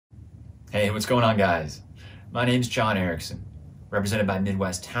Hey, what's going on, guys? My name's John Erickson, represented by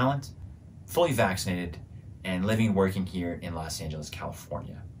Midwest Talent, fully vaccinated, and living and working here in Los Angeles,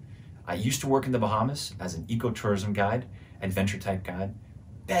 California. I used to work in the Bahamas as an ecotourism guide, adventure type guide.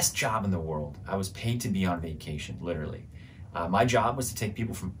 Best job in the world. I was paid to be on vacation, literally. My job was to take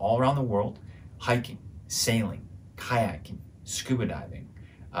people from all around the world, hiking, sailing, kayaking, scuba diving,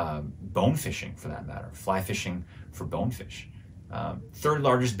 bone fishing for that matter, fly fishing for bonefish. Third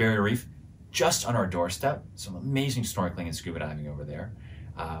largest barrier reef just on our doorstep. Some amazing snorkeling and scuba diving over there.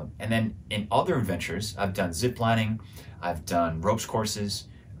 And then in other adventures, I've done zip lining, I've done ropes courses,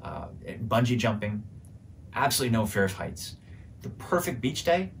 bungee jumping, absolutely no fear of heights. The perfect beach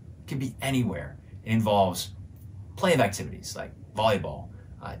day can be anywhere. It involves plenty of activities like volleyball,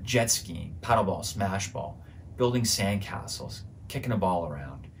 jet skiing, paddleball, smash ball, building sand castles, kicking a ball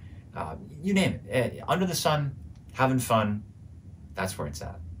around, you name it. Under the sun, having fun, that's where it's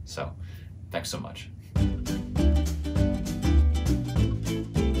at. So, thanks so much.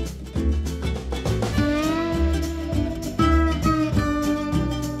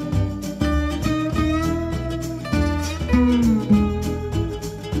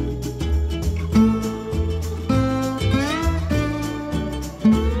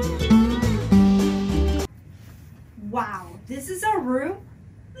 Wow, this is our room?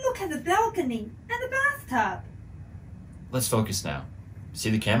 Look at the balcony and the bathtub. Let's focus now. See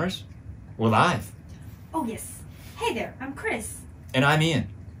the cameras? We're live. Oh yes. Hey there, I'm Chris. And I'm Ian.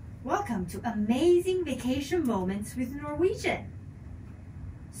 Welcome to Amazing Vacation Moments with Norwegian.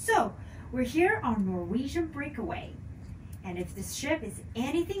 So, we're here on Norwegian Breakaway. And if this ship is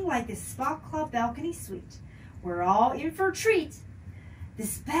anything like the Spa Club balcony suite, we're all in for a treat.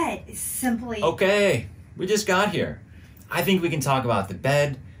 This bed is simply... Okay, we just got here. I think we can talk about the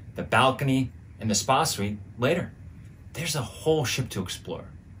bed, the balcony, and the spa suite later. There's a whole ship to explore.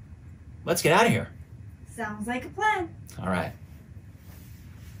 Let's get out of here. Sounds like a plan. All right.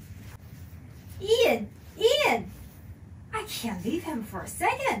 Ian! I can't leave him for a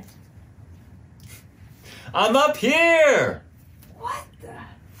second. I'm up here! What the...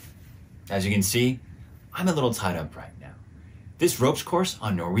 As you can see, I'm a little tied up right now. This ropes course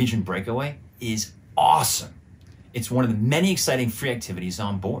on Norwegian Breakaway is awesome. It's one of the many exciting free activities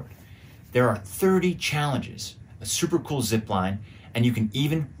on board. There are 30 challenges, a super cool zip line, and you can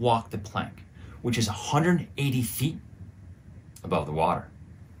even walk the plank, which is 180 feet above the water.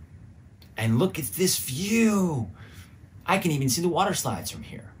 And look at this view. I can even see the water slides from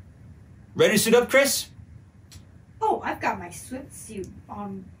here. Ready to suit up, Chris? Oh, I've got my swimsuit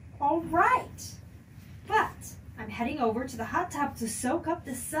on all right. But I'm heading over to the hot tub to soak up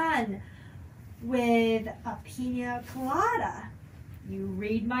the sun with a pina colada. You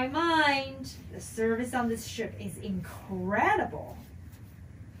read my mind. The service on this ship is incredible.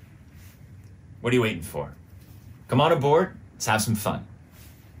 What are you waiting for? Come on aboard, let's have some fun.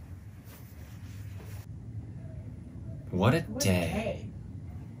 What a day.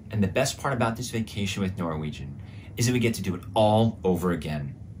 And the best part about this vacation with Norwegian is that we get to do it all over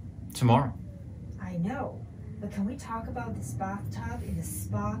again tomorrow. I know, but can we talk about this bathtub in the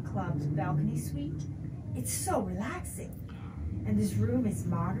Spa Club's balcony suite? It's so relaxing. And this room is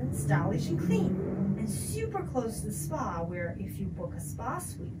modern, stylish, and clean. And super close to the spa, where if you book a spa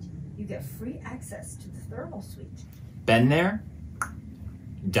suite, you get free access to the thermal suite. Been there,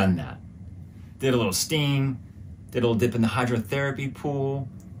 done that. Did a little steam, did a little dip in the hydrotherapy pool,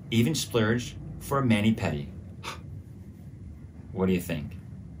 even splurged for a mani-pedi. What do you think?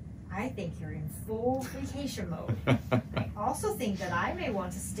 I think you're in full vacation mode. I also think that I may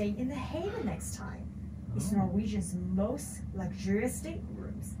want to stay in the Haven next time. It's Norwegian's most luxurious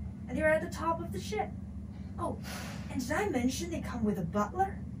staterooms, and they're at the top of the ship. Oh, and did I mention they come with a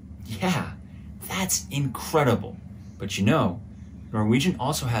butler? Yeah, that's incredible. But you know, Norwegian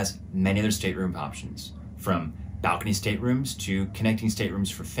also has many other stateroom options, from balcony staterooms to connecting staterooms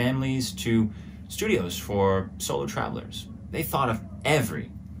for families to studios for solo travelers. They thought of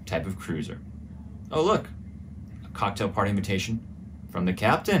every type of cruiser. Oh look, a cocktail party invitation from the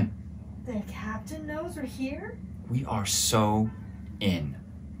captain. The captain knows we're here? We are so in.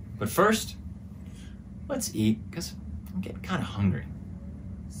 But first, let's eat, because I'm getting kind of hungry.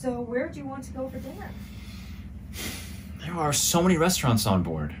 So where do you want to go for dinner? There are so many restaurants on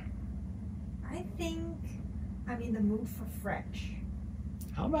board. I think I'm in the mood for French.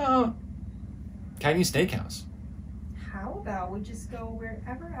 How about Canyon Steakhouse? How about we just go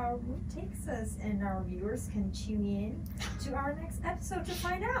wherever our route takes us, and our viewers can tune in to our next episode to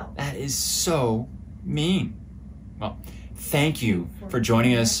find out. That is so mean. Well, thank you for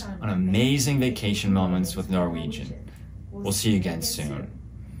joining us on Amazing Vacation Moments with Norwegian. We'll see you again soon.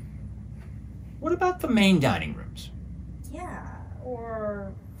 What about the main dining rooms? Yeah,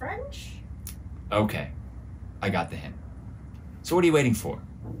 or French? Okay, I got the hint. So what are you waiting for?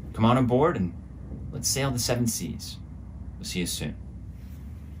 Come on aboard and let's sail the 7 seas. We'll see you soon.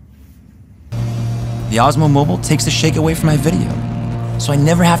 The Osmo Mobile takes the shake away from my video, so I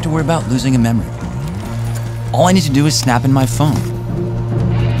never have to worry about losing a memory. All I need to do is snap in my phone.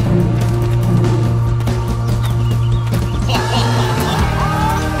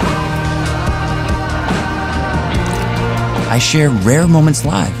 I share rare moments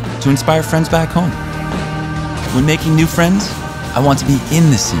live to inspire friends back home. When making new friends, I want to be in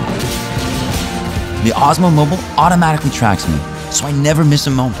the scene. The Osmo Mobile automatically tracks me, so I never miss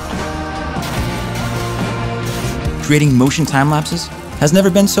a moment. Creating motion time lapses has never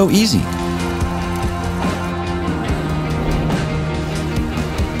been so easy.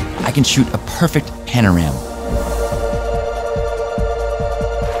 I can shoot a perfect panorama.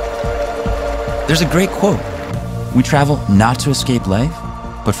 There's a great quote: "We travel not to escape life,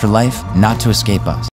 but for life not to escape us."